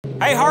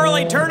Hey,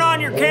 Harley, turn on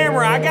your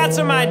camera. I got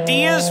some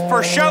ideas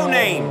for show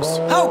names.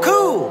 Oh,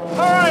 cool.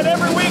 All right,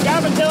 every week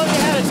I've been telling you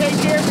how to take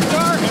care of your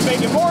car and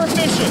make it more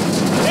efficient.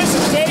 This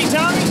is Teddy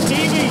Tommy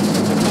TV.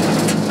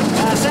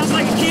 Sounds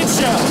like a kid's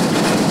show. All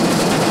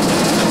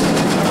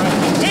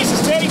right. This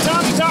is Teddy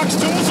Tommy Talks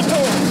Tools and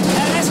Toys.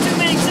 That's too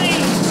many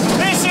scenes.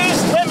 This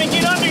is Let Me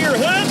Get Under Your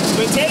Hood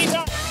with Teddy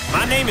Tommy.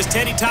 My name is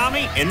Teddy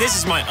Tommy, and this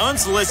is my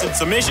unsolicited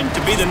submission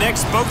to be the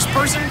next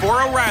spokesperson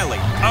for O'Reilly.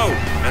 Oh,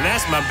 and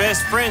that's my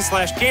best friend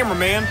 /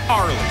 cameraman,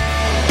 Harley.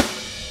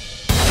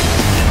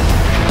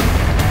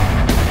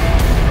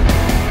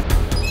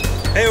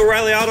 Hey,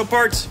 O'Reilly Auto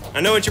Parts.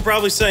 I know what you're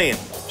probably saying.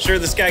 Sure,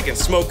 this guy can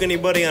smoke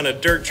anybody on a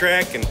dirt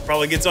track and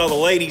probably gets all the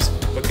ladies,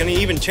 but can he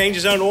even change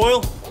his own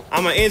oil?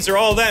 I'm gonna answer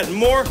all that and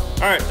more. All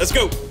right, let's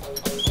go.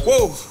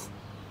 Whoa,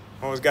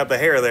 almost got the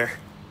hair there.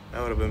 That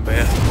would have been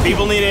bad.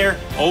 People need air,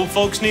 old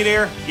folks need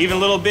air,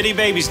 even little bitty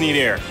babies need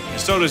air. And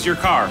so does your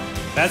car.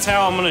 That's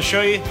how I'm gonna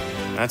show you.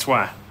 That's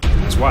why.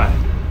 That's why.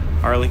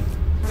 Harley.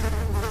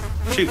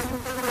 Shoot.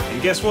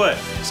 And guess what?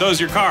 So is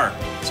your car.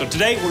 So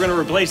today we're gonna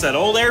replace that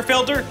old air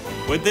filter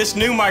with this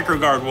new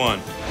MicroGuard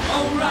one.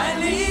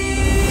 O'Reilly.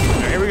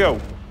 Right, here we go.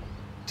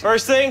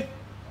 First thing,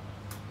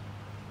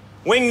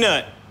 wing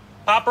nut.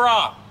 Pop her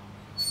off.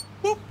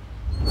 Whoop.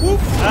 Whoop.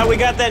 We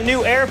got that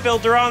new air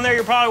filter on there.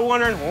 You're probably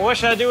wondering, well, what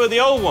should I do with the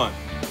old one?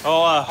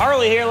 Well,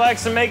 Harley here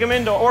likes to make them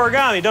into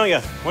origami, don't you?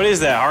 What is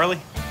that, Harley?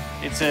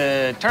 It's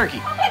a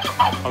turkey.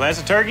 Oh, that's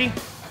a turkey?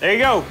 There you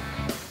go.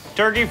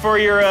 Turkey for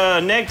your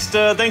next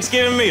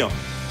Thanksgiving meal.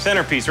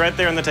 Centerpiece right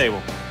there on the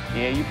table.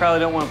 Yeah, you probably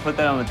don't want to put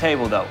that on the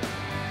table, though.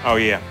 Oh,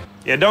 yeah.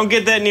 Yeah, don't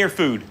get that near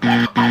food.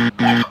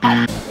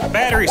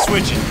 Battery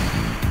switching.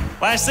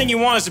 Last thing you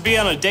want is to be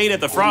on a date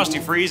at the Frosty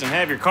Freeze and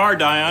have your car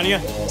die on you.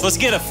 So let's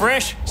get a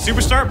fresh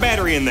Superstart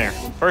battery in there.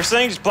 First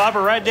thing, just plop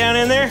it right down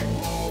in there.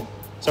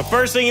 So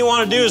first thing you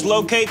want to do is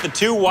locate the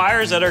 2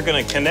 wires that are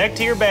going to connect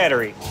to your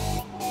battery.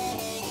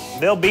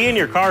 They'll be in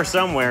your car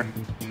somewhere,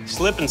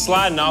 slipping,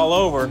 sliding all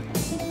over.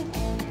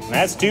 And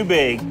that's too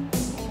big.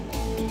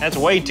 That's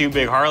way too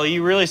big, Harley.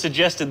 You really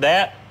suggested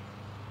that?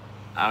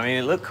 I mean,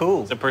 it looked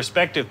cool. It's a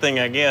perspective thing,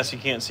 I guess. You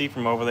can't see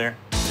from over there.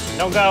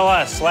 Don't got a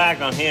lot of slack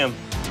on him.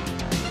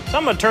 So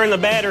I'm gonna turn the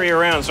battery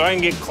around so I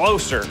can get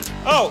closer.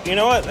 Oh, you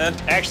know what? That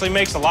actually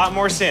makes a lot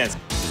more sense.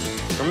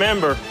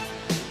 Remember,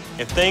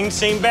 if things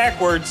seem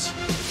backwards,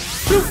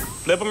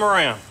 flip them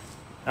around.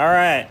 All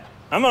right,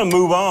 I'm gonna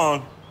move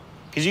on,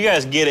 because you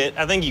guys get it.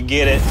 I think you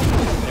get it.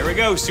 There we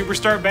go,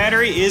 Superstart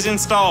battery is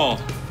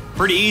installed.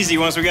 Pretty easy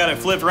once we got it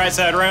flipped right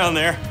side around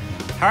there.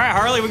 All right,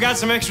 Harley, we got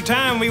some extra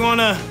time. We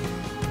wanna,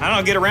 I don't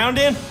know, get around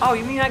in? Oh,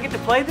 you mean I get to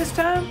play this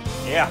time?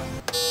 Yeah.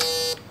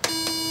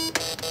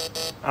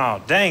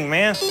 Oh, dang,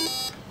 man.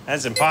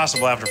 That's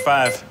impossible after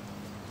 5.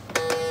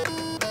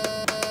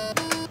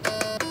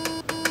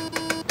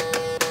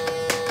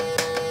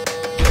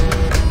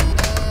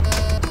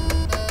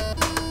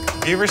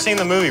 Have you ever seen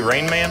the movie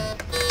Rain Man?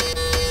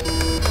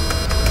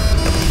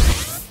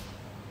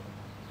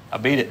 I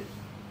beat it.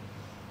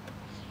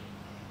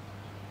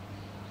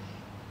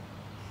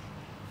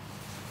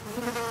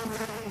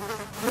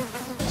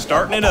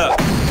 Starting it up.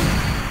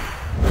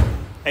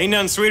 Ain't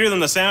nothing sweeter than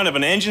the sound of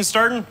an engine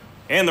starting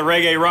and the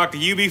reggae rock, the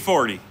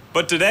UB40.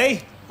 But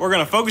today, we're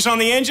gonna focus on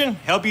the engine,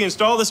 help you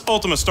install this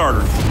Ultima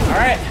starter. All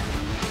right,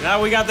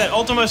 now we got that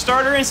Ultima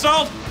starter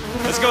installed,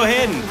 let's go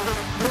ahead and,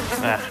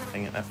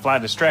 dang it, that fly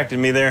distracted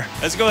me there.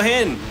 Let's go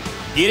ahead and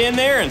get in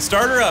there and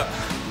start her up.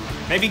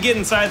 Maybe get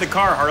inside the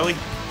car, Harley.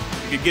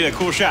 You could get a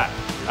cool shot.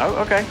 Oh,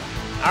 okay.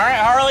 All right,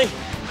 Harley,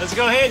 let's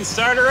go ahead and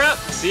start her up,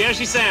 see how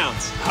she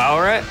sounds. All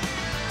right.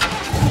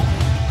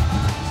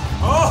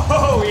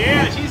 Oh,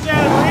 yeah, she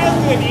sounds real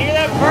good. You hear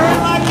that burn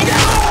like you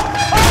got?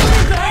 Oh,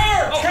 it's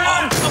there!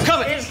 I'm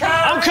coming. It's coming.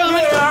 I'm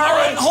coming. All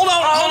right, hold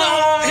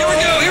on.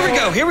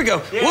 Here we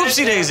go. Yeah,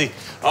 Whoopsie daisy.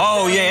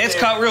 Oh, yeah, it's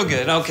caught real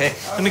good. Okay,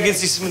 let me get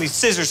some of these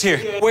scissors here.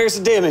 Where's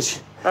the damage?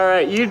 All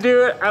right, you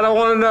do it. I don't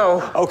want to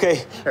know.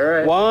 Okay. All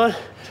right. 1,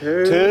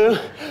 2,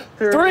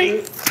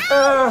 3.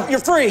 You're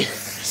free.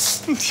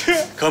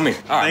 Come here.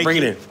 All right, bring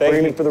it in.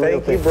 Bring it for the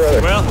real thing.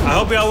 Brother. Well, I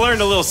hope y'all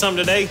learned a little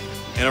something today.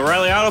 In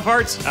O'Reilly Auto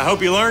Parts, I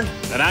hope you learned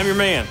that I'm your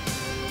man.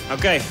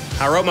 Okay,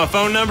 I wrote my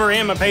phone number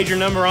and my pager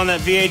number on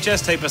that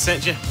VHS tape I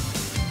sent you.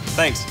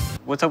 Thanks.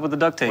 What's up with the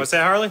duct tape? What's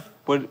that, Harley?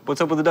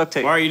 What's up with the duct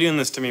tape? Why are you doing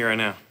this to me right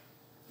now?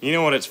 You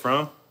know what it's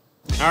from.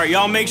 All right,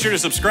 y'all make sure to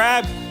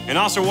subscribe and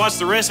also watch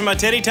the rest of my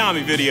Teddy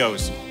Tommy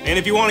videos. And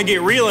if you want to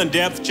get real in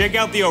depth, check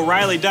out the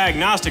O'Reilly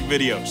Diagnostic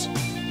videos.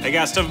 They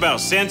got stuff about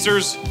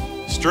sensors,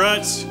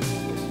 struts,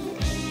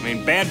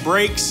 bad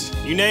brakes,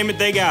 you name it,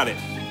 they got it.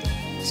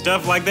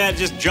 Stuff like that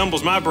just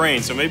jumbles my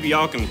brain, so maybe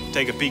y'all can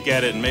take a peek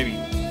at it and maybe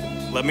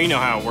let me know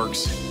how it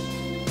works.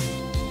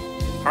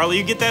 Harley,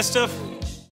 you get that stuff?